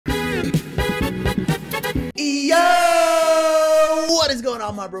is going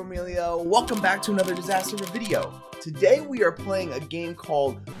on, my bro Emilio? Welcome back to another disaster video. Today we are playing a game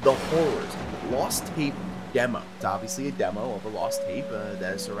called The Horrors Lost Tape Demo. It's obviously a demo of a lost tape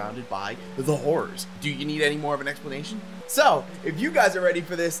that is surrounded by the horrors. Do you need any more of an explanation? So, if you guys are ready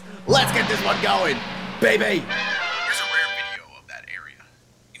for this, let's get this one going, baby! Here's a rare video of that area.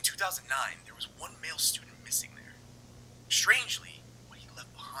 In 2009, there was one male student missing there. Strangely, what he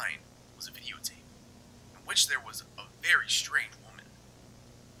left behind was a videotape, in which there was a very strange woman.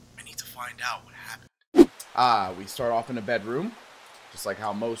 I need to find out what happened. We start off in a bedroom, just like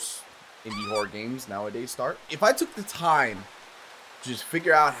how most indie horror games nowadays start. If I took the time to just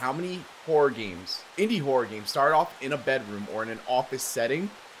figure out how many indie horror games start off in a bedroom or in an office setting,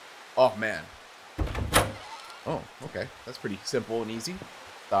 oh man. Oh, okay. That's pretty simple and easy.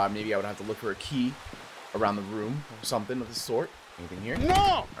 Thought maybe I would have to look for a key around the room or something of the sort. Anything here?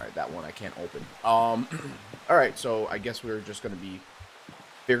 No! Alright, that one I can't open. Alright, so I guess we're just going to be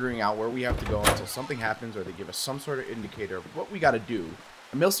figuring out where we have to go until something happens or they give us some sort of indicator of what we got to do.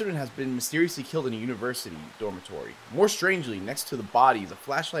 A male student has been mysteriously killed in a university dormitory. More strangely, next to the body is a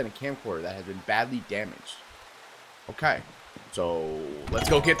flashlight and camcorder that has been badly damaged. Okay, so let's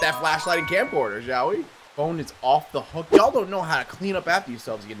go get that flashlight and camcorder, shall we? Phone is off the hook. Y'all don't know how to clean up after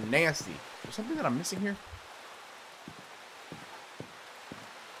yourselves. You get nasty. There's something that I'm missing here.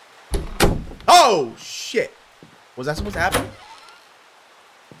 Oh, shit. Was that supposed to happen?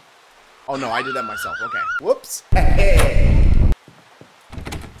 Oh, no, I did that myself. Okay. Whoops.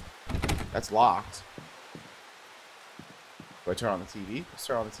 That's locked. Do I turn on the TV? Let's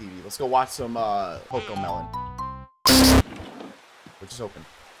turn on the TV. Let's go watch some Coco Melon. Which is open.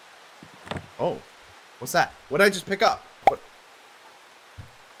 Oh. What's that? What did I just pick up? What?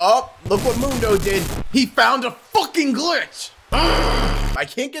 Oh, look what Mundo did. He found a fucking glitch. I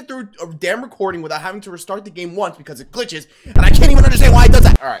can't get through a damn recording without having to restart the game once because it glitches, and I can't even understand why it does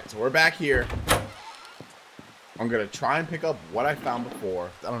that. Alright, so we're back here. I'm gonna try and pick up what I found before.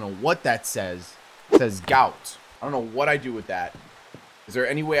 I don't know what that says. It says gout. I don't know what I do with that. Is there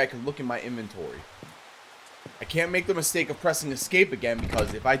any way I can look in my inventory? I can't make the mistake of pressing escape again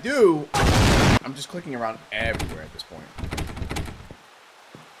because if I do, I'm just clicking around everywhere at this point.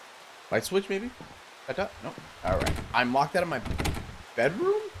 Light switch maybe? No. Alright. I'm locked out of my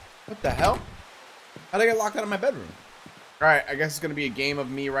bedroom? What the hell? How'd I get locked out of my bedroom? Alright, I guess it's gonna be a game of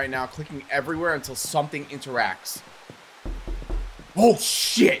me right now clicking everywhere until something interacts. Oh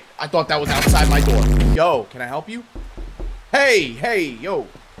shit! I thought that was outside my door. Yo, can I help you? Hey, yo.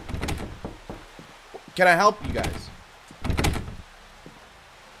 Can I help you guys?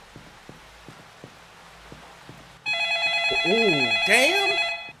 Oh, damn!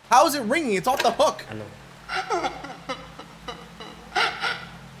 How is it ringing? It's off the hook. Hello.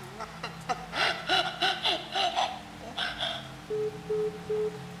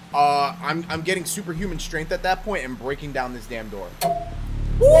 I'm getting superhuman strength at that point and breaking down this damn door. Woo!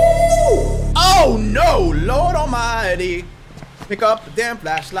 Oh no, Lord Almighty! Pick up the damn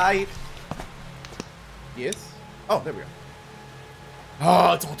flashlight. Yes. Oh, there we go.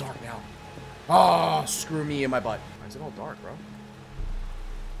 Oh, it's all dark now. Oh, screw me in my butt. Why is it all dark, bro?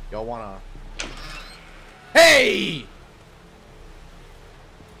 Y'all wanna... Hey!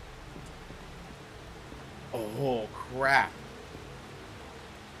 Oh, crap.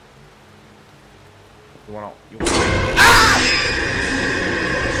 You wanna... Ah!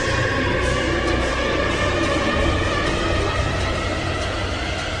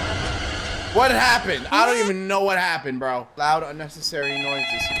 What happened? I don't even know what happened, bro. Loud, unnecessary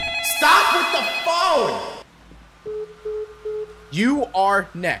noises. Stop with the phone! You are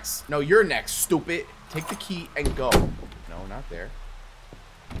next. No, you're next, stupid. Take the key and go. No, not there.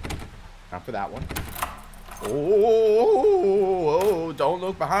 Not for that one. Oh, don't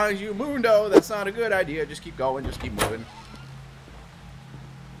look behind you, Mundo. That's not a good idea. Just keep going. Just keep moving.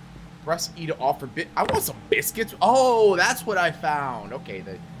 Press E to offer I want some biscuits. Oh, that's what I found. Okay,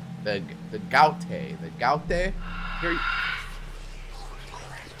 the gaute. The gaute. Here you...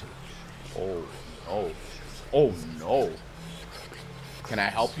 Oh, no. Can I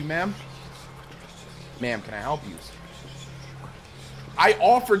help you, ma'am? Ma'am, can I help you? I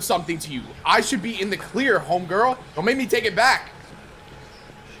offered something to you. I should be in the clear, homegirl. Don't make me take it back.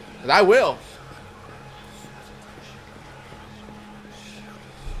 'Cause I will.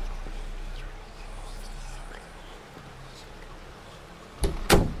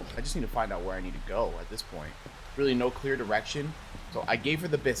 I just need to find out where I need to go at this point. Really no clear direction. So I gave her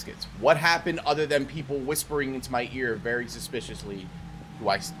the biscuits. What happened other than people whispering into my ear very suspiciously?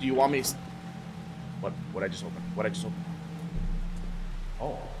 Do you want me to... What I just opened? What I just opened?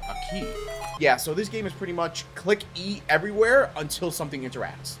 Oh, a key. Yeah, so this game is pretty much click E everywhere until something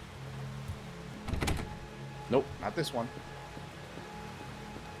interacts. Nope, not this one.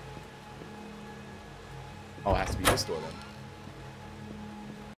 Oh, it has to be this door then.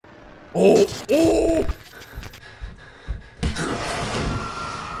 Oh! Oh!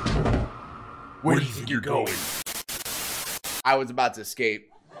 Where do you think you're going? I was about to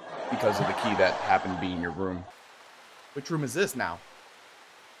escape because of the key that happened to be in your room. Which room is this now?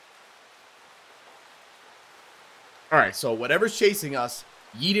 Alright, so whatever's chasing us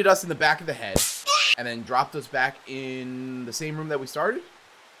yeeted us in the back of the head and then dropped us back in the same room that we started?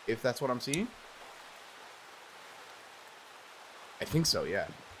 If that's what I'm seeing? I think so, yeah.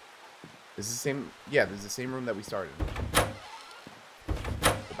 This is the same, yeah, this is the same room that we started.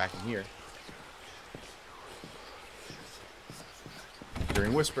 Go back in here. I'm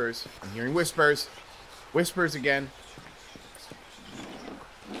hearing whispers. I'm hearing whispers. Whispers again.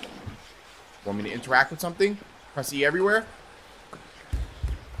 Want me to interact with something? Press E everywhere.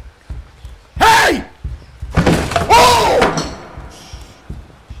 Hey! Oh!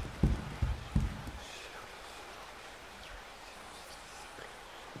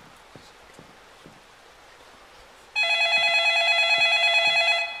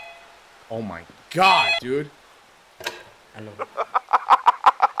 Oh my god, dude. Hello.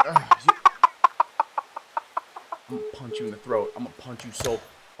 I'm gonna punch you in the throat. I'm gonna punch you so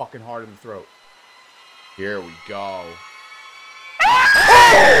fucking hard in the throat. Here we go.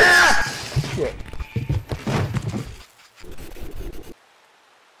 Shit.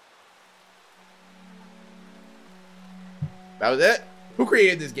 That was it? Who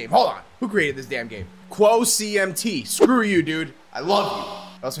created this game? Hold on. Who created this damn game? IkuzoMundo. Screw you, dude. I love you.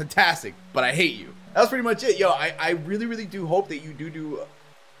 That was fantastic, but I hate you. That was pretty much it. Yo, I really, really do hope that you do.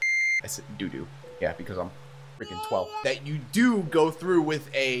 I said do. Yeah, because I'm freaking 12. That you do go through with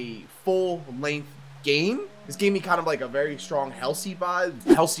a full-length game. This gave me kind of like a very strong Hellseed vibe.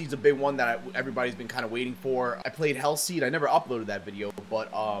 Hellseed's a big one that everybody's been kind of waiting for. I played Hellseed. I never uploaded that video,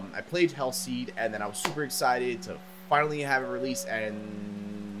 but I played Hellseed, and then I was super excited to finally have it released,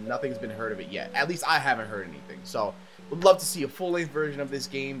 and nothing's been heard of it yet. At least I haven't heard anything. So would love to see a full-length version of this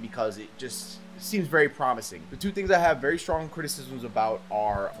game because it just seems very promising. The two things I have very strong criticisms about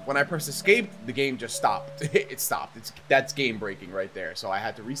are when I pressed escape, the game just stopped. It stopped. That's game breaking right there. So I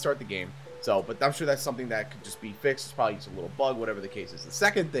had to restart the game. So, but I'm sure that's something that could just be fixed. It's probably just a little bug, whatever the case is. The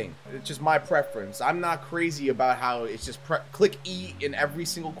second thing, it's just my preference. I'm not crazy about how it's just click E in every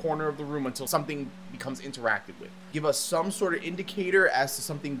single corner of the room until something becomes interacted with. Give us some sort of indicator as to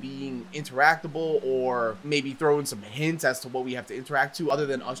something being interactable, or maybe throw in some hints as to what we have to interact to, other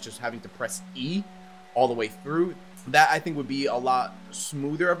than us just having to press E all the way through. That I think would be a lot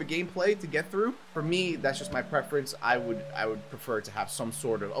smoother of a gameplay to get through. For me, that's just my preference. I would prefer to have some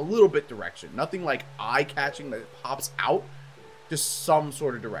sort of a little bit direction. Nothing like eye-catching that pops out. Just some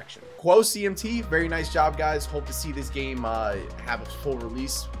sort of direction. IkuzoMundo, very nice job, guys. Hope to see this game have a full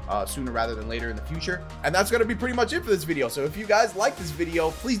release sooner rather than later in the future. And that's gonna be pretty much it for this video. So if you guys like this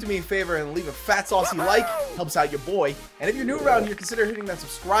video, please do me a favor and leave a fat saucy like. Helps out your boy. And if you're new around here, consider hitting that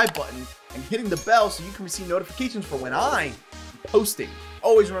subscribe button and hitting the bell so you can receive notifications for when I'm posting.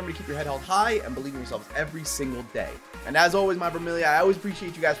 Always remember to keep your head held high and believe in yourselves every single day. And as always, my Vermilia, I always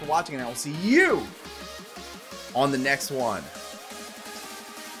appreciate you guys for watching, and I will see you on the next one.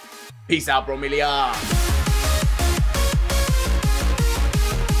 Peace out, Bromilia.